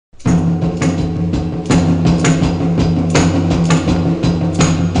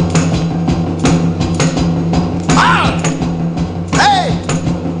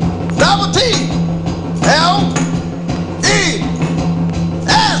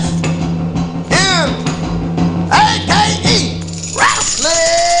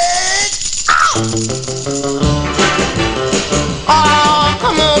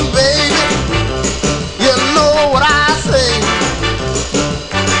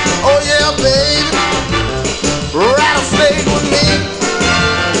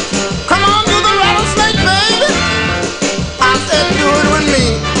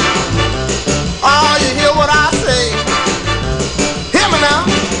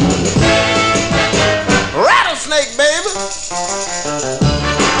Rattlesnake, baby.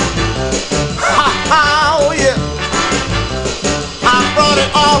 Ha ha, oh yeah. I brought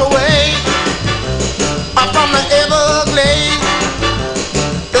it all the way up from the Everglades.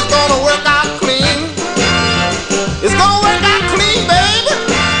 It's gonna work out clean. It's gonna work out clean, baby.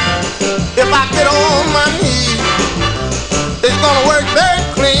 If I get on my knees, it's gonna work very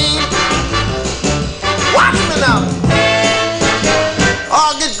clean. Watch me now.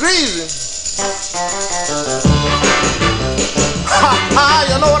 Oh, get greasy. Ha ha,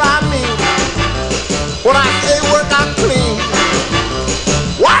 you know what I mean when I say work out clean.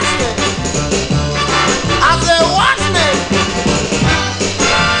 Watch me. I say watch me.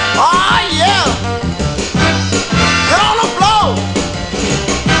 Oh yeah. Get on the floor.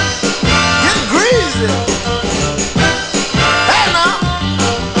 Get greasy. Hey now.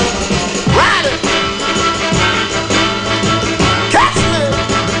 Ride it. Catch me.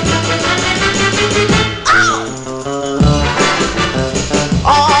 Ow.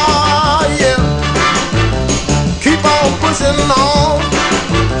 Oh yeah. Keep on pushing on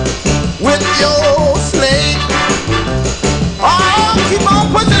with your snake. Oh, keep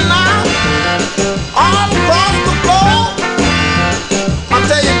on pushing now all across the floor. I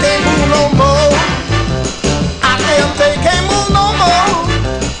tell you, can't move no more. I tell you, can't move no more.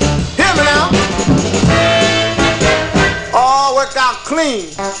 Hear me now. Oh, work out clean.